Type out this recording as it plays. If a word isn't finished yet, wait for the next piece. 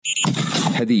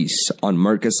Hadith on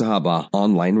Markaz Sahaba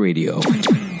online radio.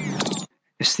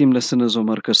 Esteemed listeners of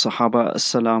Markaz Sahaba,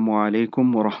 Assalamu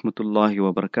alaikum wa rahmatullahi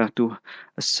wa barakatuh.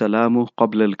 Assalamu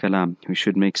qabla al-kalam. We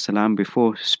should make salam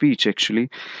before speech actually.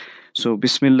 So,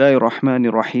 Bismillahir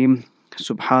Rahmanir Rahim.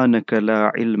 Subhanaka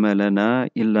la ilma lana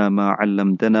illa ma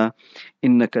 'allamtana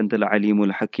innaka antal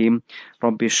alimul hakim.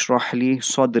 Rabbi shrah li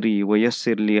sadri wa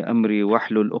yassir li amri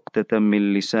wahlul 'uqdatam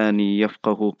min lisani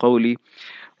yafqahu qawli.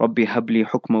 ربي هب لي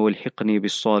حكما والحقني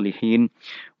بالصالحين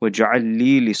واجعل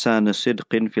لي لسان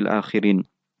صدق في الآخرين.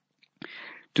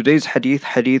 Today's hadith,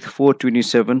 hadith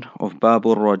 427 of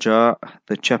Babur Raja,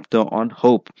 the chapter on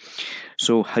hope.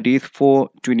 So hadith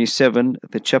 427,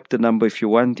 the chapter number, if you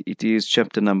want, it is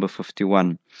chapter number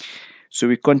 51. So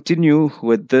we continue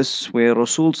with this where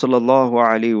Rasul sallallahu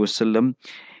alaihi wasallam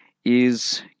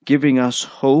is giving us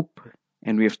hope,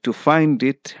 and we have to find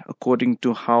it according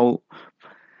to how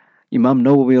Imam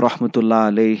Nawawi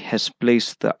rahmatullah alayh has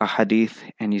placed the ahadith,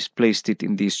 and he's placed it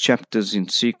in these chapters in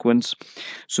sequence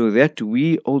so that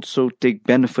we also take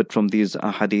benefit from these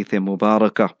ahadith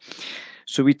mubarakah.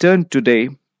 So we turn today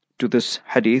to this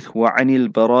hadith, وَعَنِ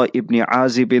الْبَرَاءِ ibn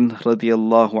عَازِبٍ رَضِيَ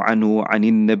اللَّهُ عَنْهُ عَنِ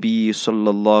النَّبِيِّ صَلَّى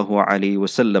اللَّهُ عَلَيْهِ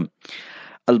وَسَلَّمَ.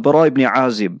 Al-Bara ibn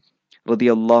Azib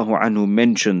radiyallahu anhu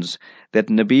mentions that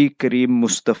Nabi Kareem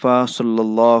Mustafa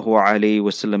sallallahu alayhi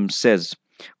wasallam says,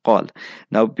 قال.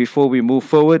 Now before we move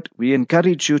forward, we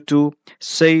encourage you to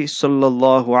say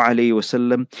sallallahu alayhi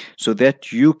wasallam so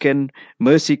that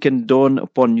mercy can dawn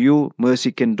upon you,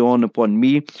 mercy can dawn upon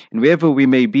me, and wherever we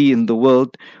may be in the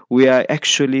world, we are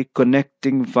actually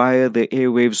connecting via the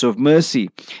airwaves of mercy,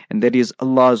 and that is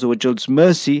Allah Azza wa Jal's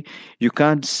mercy. You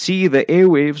can't see the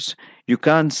airwaves, you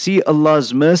can't see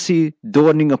Allah's mercy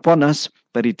dawning upon us,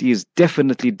 but it is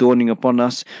definitely dawning upon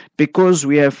us because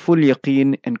we have full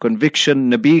yaqeen and conviction.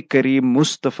 Nabi Kareem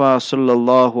Mustafa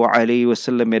sallallahu alayhi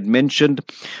wasallam had mentioned,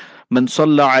 Man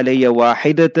salla alayya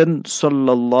wahidatan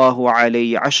sallallahu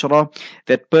alayhi ashra.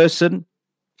 That person,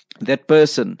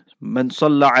 man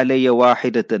salla alayya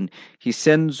wahidatan, he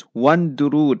sends one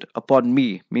durood upon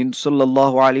me, means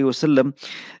sallallahu alayhi wasallam,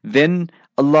 then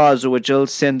Allah Azza wa Jal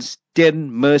sends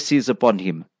 10 mercies upon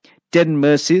him. 10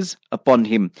 mercies upon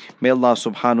him. May Allah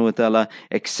subhanahu wa ta'ala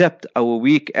accept our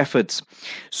weak efforts.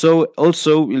 So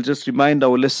also we'll just remind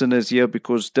our listeners here,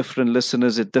 because different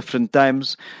listeners at different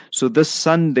times. So this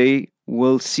Sunday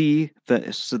we'll see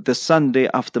the Sunday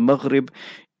after Maghrib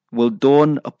will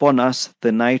dawn upon us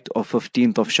the night of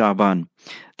 15th of Shaban.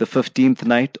 The 15th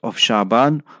night of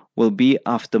Shaban will be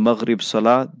after Maghrib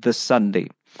Salah this Sunday.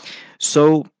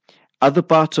 So other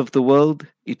parts of the world,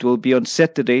 it will be on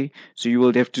Saturday, so you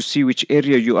will have to see which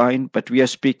area you are in, but we are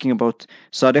speaking about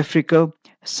South Africa,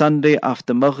 Sunday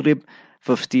after Maghrib,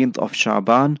 15th of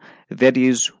Shaban. That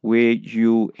is where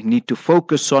you need to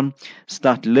focus on.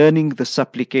 Start learning the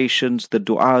supplications, the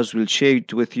du'as, we'll share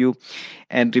it with you.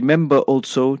 And remember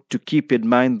also to keep in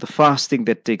mind the fasting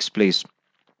that takes place.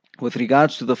 With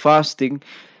regards to the fasting,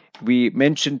 we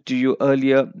mentioned to you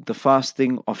earlier the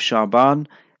fasting of Shaban.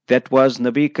 That was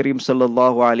Nabi Kareem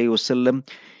sallallahu alayhi wasallam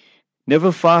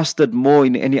never fasted more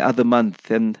in any other month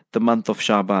than the month of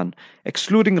Shaban,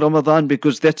 excluding Ramadan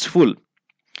because that's full.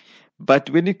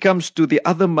 But when it comes to the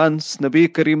other months, Nabi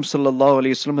Kareem sallallahu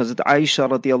alayhi wasallam, Hazrat Aisha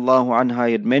radiyallahu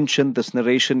anha had mentioned, this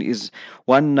narration is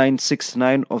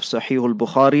 1969 of Sahih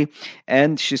al-Bukhari,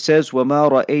 and she says,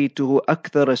 وَمَا رَأَيْتُهُ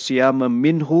أَكْثَرَ صِيَامًا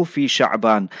مِنْهُ فِي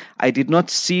شَعْبَانَ. I did not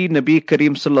see Nabi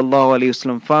Kareem sallallahu alayhi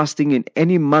wasallam fasting in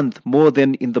any month more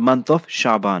than in the month of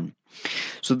Shaban.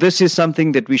 So this is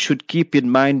something that we should keep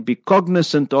in mind, be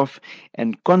cognizant of,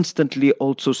 and constantly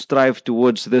also strive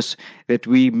towards this, that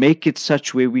we make it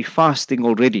such where we're fasting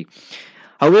already.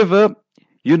 However,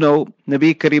 you know,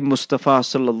 Nabi Kareem Mustafa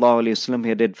sallallahu alayhi wasallam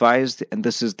had advised, and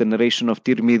this is the narration of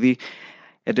Tirmidhi,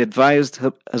 had advised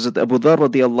Hazrat Abu Dharr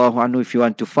radiyallahu anhu, if you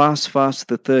want to fast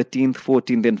the 13th,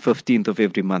 14th and 15th of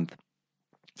every month.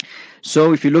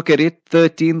 So if you look at it,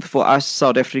 13th for us,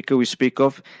 South Africa, we speak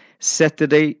of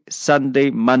Saturday,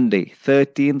 Sunday, Monday,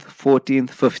 13th,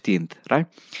 14th, 15th, right?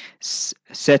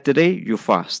 Saturday, you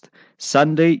fast.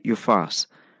 Sunday, you fast.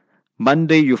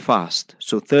 Monday, you fast.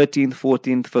 So 13th,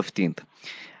 14th, 15th.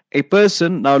 A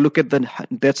person, now look at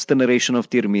that's the narration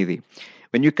of Tirmidhi.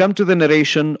 When you come to the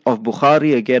narration of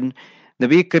Bukhari again,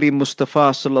 Nabi Kareem Mustafa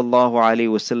sallallahu alayhi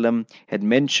wasallam had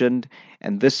mentioned,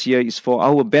 and this year is for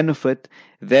our benefit,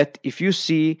 that if you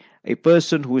see a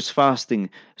person who is fasting,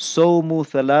 Sawmu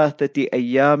thalathati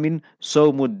ayyamin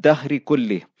sawmu dahri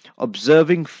kulli,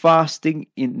 observing fasting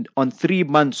on 3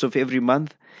 months of every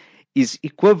month is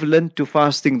equivalent to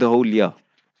fasting the whole year.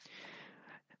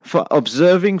 For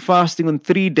observing fasting on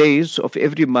 3 days of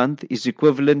every month is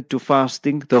equivalent to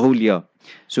fasting the whole year.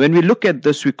 So when we look at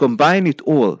this, we combine it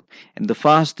all, and the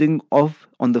fasting of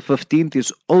on the 15th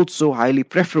is also highly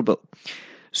preferable.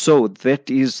 So that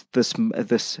is this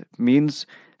means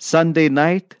Sunday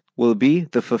night will be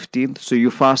the 15th. So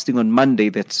you're fasting on Monday.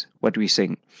 That's what we're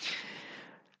saying.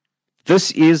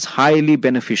 This is highly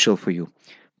beneficial for you.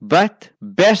 But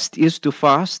best is to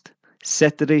fast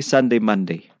Saturday, Sunday,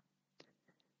 Monday.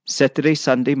 Saturday,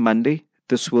 Sunday, Monday.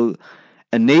 This will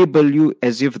enable you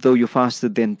as if though you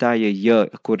fasted the entire year,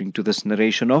 according to this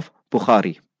narration of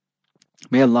Bukhari.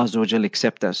 May Allah Azza wa Jal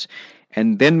accept us.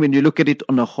 And then when you look at it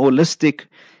on a holistic,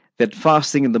 that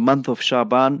fasting in the month of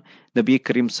Shaban, Nabi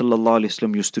Karim Sallallahu Alaihi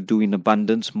Wasallam used to do in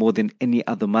abundance more than any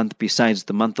other month besides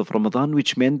the month of Ramadan,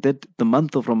 which meant that the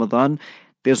month of Ramadan,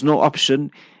 there's no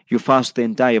option, you fast the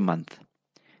entire month.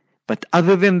 But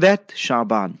other than that,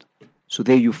 Shaban. So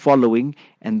there you're following,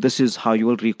 and this is how you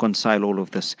will reconcile all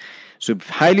of this. So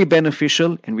highly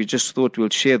beneficial, and we just thought we'll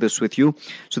share this with you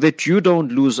so that you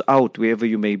don't lose out wherever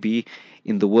you may be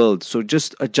in the world. So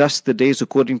just adjust the days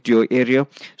according to your area.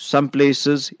 Some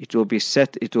places it will be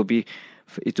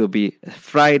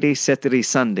Friday, Saturday,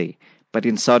 Sunday. But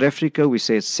in South Africa we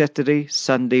say Saturday,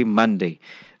 Sunday, Monday.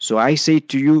 So I say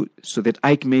to you so that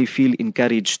I may feel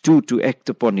encouraged too to act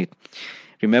upon it.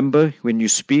 Remember, when you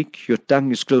speak, your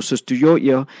tongue is closest to your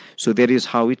ear, so that is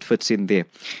how it fits in there.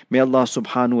 May Allah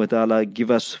subhanahu wa ta'ala give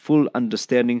us full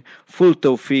understanding, full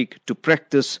tawfiq to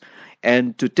practice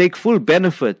and to take full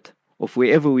benefit of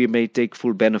wherever we may take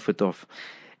full benefit of,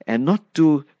 and not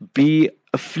to be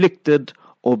afflicted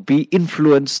or be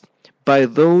influenced by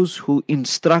those who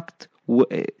instruct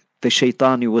the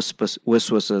shaitani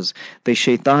waswasas, the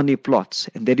shaitani plots,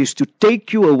 and that is to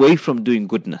take you away from doing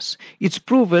goodness. It's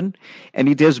proven, and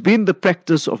it has been the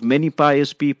practice of many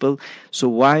pious people. So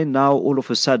why now all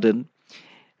of a sudden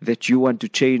that you want to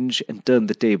change and turn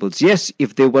the tables? Yes,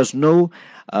 if there was no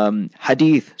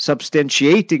hadith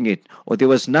substantiating it, or there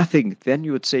was nothing, then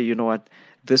you would say, you know what,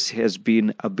 this has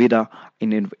been a bid'ah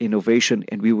in innovation,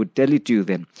 and we would tell it to you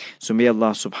then. So may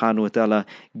Allah subhanahu wa ta'ala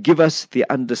give us the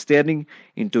understanding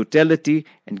in totality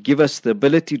and give us the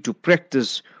ability to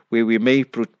practice where we may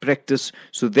practice,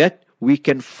 so that we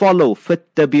can follow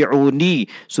fattabi'uni,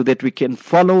 so that we can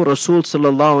follow Rasul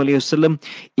sallallahu alayhi wasallam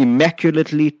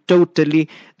immaculately, totally.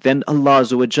 Then Allah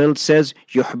Azza wa Jal says,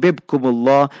 yuhbibkum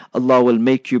Allah, Allah will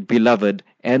make you beloved,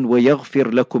 and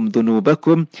وَيَغْفِرْ لَكُمْ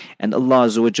ذُنُوبَكُمْ, and Allah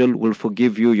Azza wa Jal will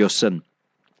forgive you your sin.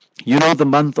 You know the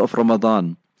month of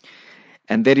Ramadan,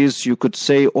 and that is, you could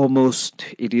say almost,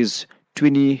 it is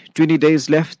 20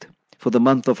 days left for the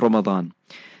month of Ramadan.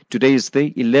 Today is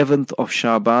the 11th of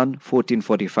Shaban,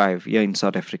 1445, here in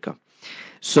South Africa.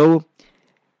 So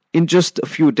in just a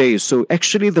few days, so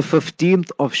actually the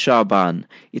 15th of Shaban,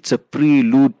 it's a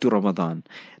prelude to Ramadan.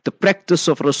 The practice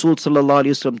of Rasul sallallahu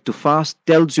alaihi wasallam to fast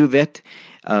tells you that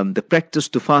the practice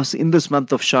to fast in this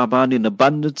month of Shaban in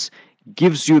abundance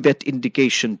gives you that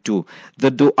indication too.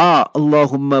 The dua,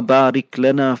 Allahumma barik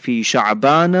lana fi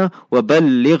Sha'bana wa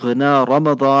ballighna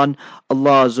Ramadan.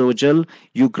 Allah Azza wa Jal,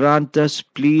 you grant us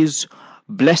please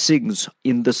blessings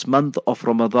in this month of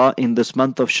Ramadan, in this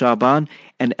month of Shaban,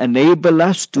 and enable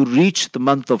us to reach the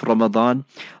month of Ramadan.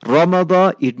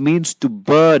 Ramadan, it means to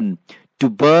burn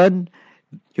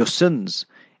your sins.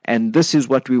 And this is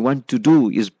what we want to do,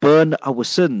 is burn our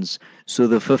sins. So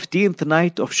the 15th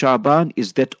night of Shaban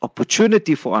is that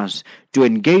opportunity for us to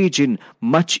engage in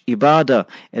much ibadah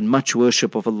and much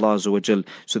worship of Allah Azza wa Jal,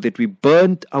 so that we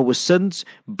burnt our sins,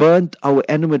 burnt our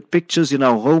animate pictures in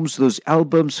our homes, those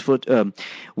albums for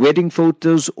wedding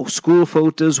photos or school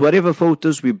photos, whatever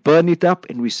photos, we burn it up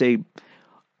and we say,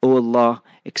 Oh Allah,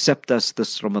 accept us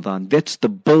this Ramadan. That's the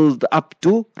build up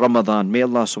to Ramadan. May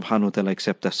Allah subhanahu wa ta'ala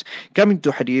accept us. Coming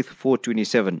to Hadith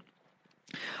 427.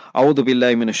 A'udhu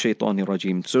billahi minash shaitanir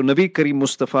rajim. So Nabi Kareem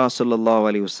Mustafa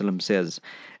sallallahu alayhi wasallam says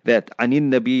that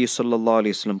Anin Nabi sallallahu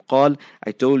alayhi wasallam qal,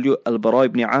 I told you Al-Bara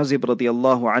ibn Azib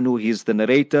radiyallahu anhu, he's the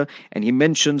narrator, and he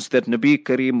mentions that Nabi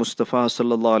Kareem Mustafa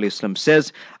sallallahu alayhi wasallam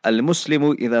says,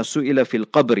 Al-Muslimu idha su'ila fil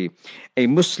qabri. A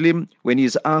Muslim, when he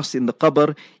is asked in the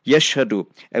qabr, yashhadu.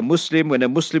 A Muslim, when a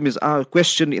Muslim is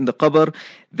questioned in the qabr,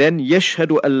 then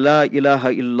yashhadu an la ilaha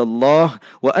illallah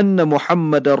wa anna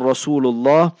Muhammadan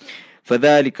Rasulullah.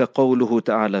 فَذَلِكَ قَوْلُهُ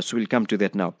تَعَالَى. So we'll come to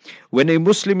that now. When a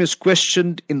Muslim is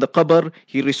questioned in the qabr,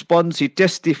 he responds, he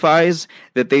testifies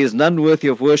that there is none worthy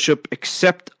of worship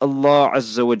except Allah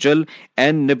Azza wa Jal,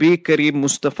 and Nabi Kareem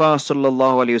Mustafa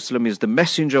sallallahu alayhi wasallam is the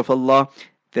messenger of Allah.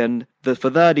 Then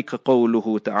فَذَلِكَ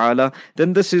قَوْلُهُ تَعَالَى.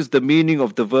 Then this is the meaning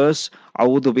of the verse,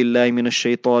 أعوذ بالله من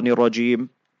الشيطان الرجيم.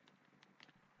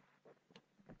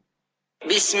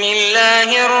 بسم الله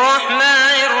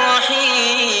الرحمن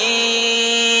الرحيم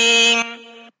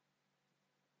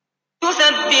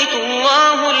يثبت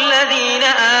الله الذين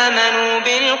آمنوا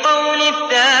بالقول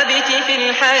الثابت في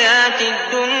الحياة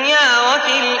الدنيا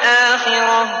وفي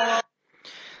الآخرة.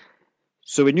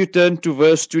 So when you turn to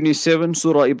verse 27,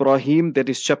 Surah Ibrahim, that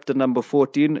is chapter number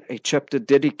 14, a chapter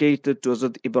dedicated to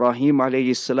Hazrat Ibrahim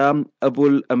alayhi salam,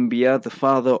 Abul Anbiya, the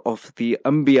father of the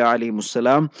Anbiya alayhi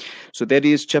salam. So that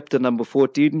is chapter number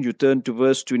 14. You turn to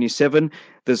verse 27.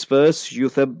 This verse,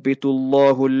 يُثَبِّتُ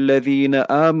اللَّهُ الَّذِينَ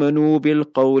آمَنُوا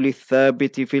بِالْقَوْلِ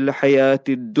الثَّابِتِ فِي الْحَيَاةِ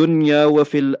الدُّنْيَا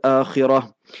وَفِي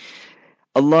الْآخِرَةِ.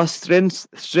 Allah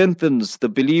strengthens the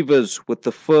believers with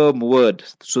the firm word.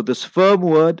 So this firm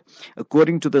word,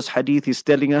 according to this hadith, is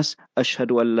telling us,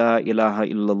 Ashhadu an la ilaha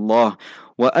illallah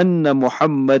wa anna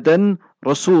Muhammadan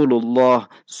Rasulullah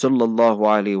sallallahu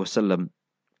alayhi wasallam.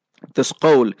 This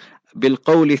qawl, bil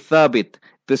qawli thabit,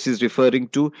 this is referring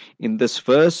to, in this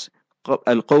verse,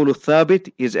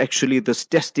 Al-Qawlu-Thaabit is actually this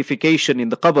testification in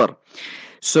the qabr.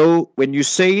 So when you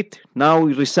say it, now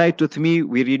recite with me,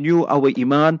 we renew our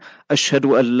iman.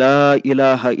 Ashhadu an la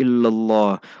ilaha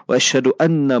illallah wa ashhadu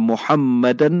anna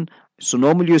Muhammadan. So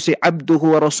normally you say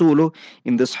abduhu wa rasuluh.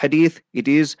 In this hadith it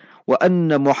is wa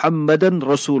anna Muhammadan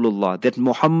Rasulullah. That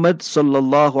Muhammad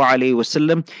sallallahu alayhi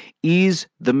wasallam is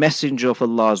the messenger of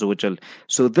Allah Azza wa Jal.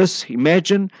 So this,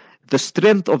 imagine the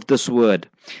strength of this word,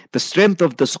 the strength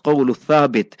of this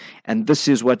Qawlu-Thaabit, and this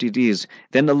is what it is.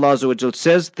 Then Allah Azza wa Jal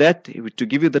says that, to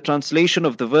give you the translation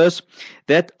of the verse,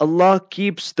 that Allah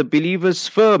keeps the believers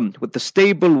firm with the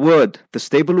stable word. The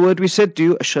stable word we said to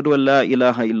you, Ashhadu an la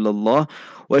ilaha illallah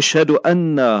wa ashhadu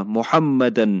anna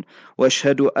Muhammadan wa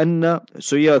ashhadu anna.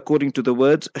 So yeah, according to the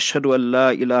words, Ashhadu an la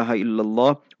ilaha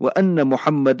illallah wa anna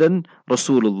Muhammadan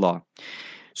Rasulullah.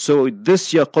 So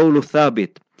this ya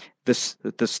Qawlu-Thaabit,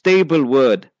 the stable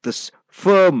word, this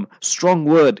firm, strong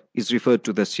word is referred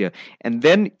to this here. And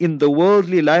then in the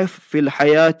worldly life, fil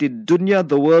hayati dunya,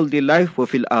 the worldly life, wa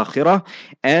fil akhirah,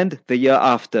 and the year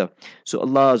after. So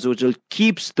Allah Azza wa Jal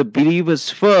keeps the believers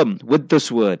firm with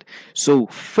this word. So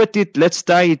fit it, let's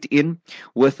tie it in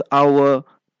with our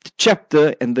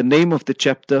chapter, and the name of the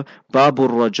chapter,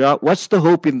 Babur Raja. What's the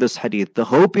hope in this hadith? The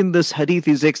hope in this hadith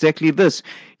is exactly this.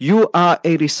 You are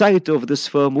a reciter of this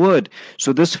firm word.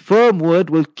 So this firm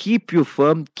word will keep you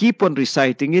firm, keep on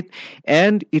reciting it,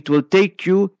 and it will take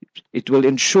you, it will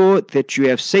ensure that you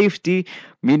have safety,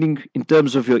 meaning in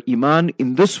terms of your iman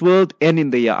in this world and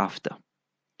in the year after.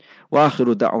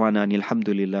 وآخر دعوانا الحمد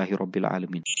لله رب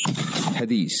العالمين.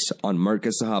 Hadith on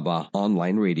Markaz Sahaba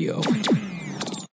Online Radio.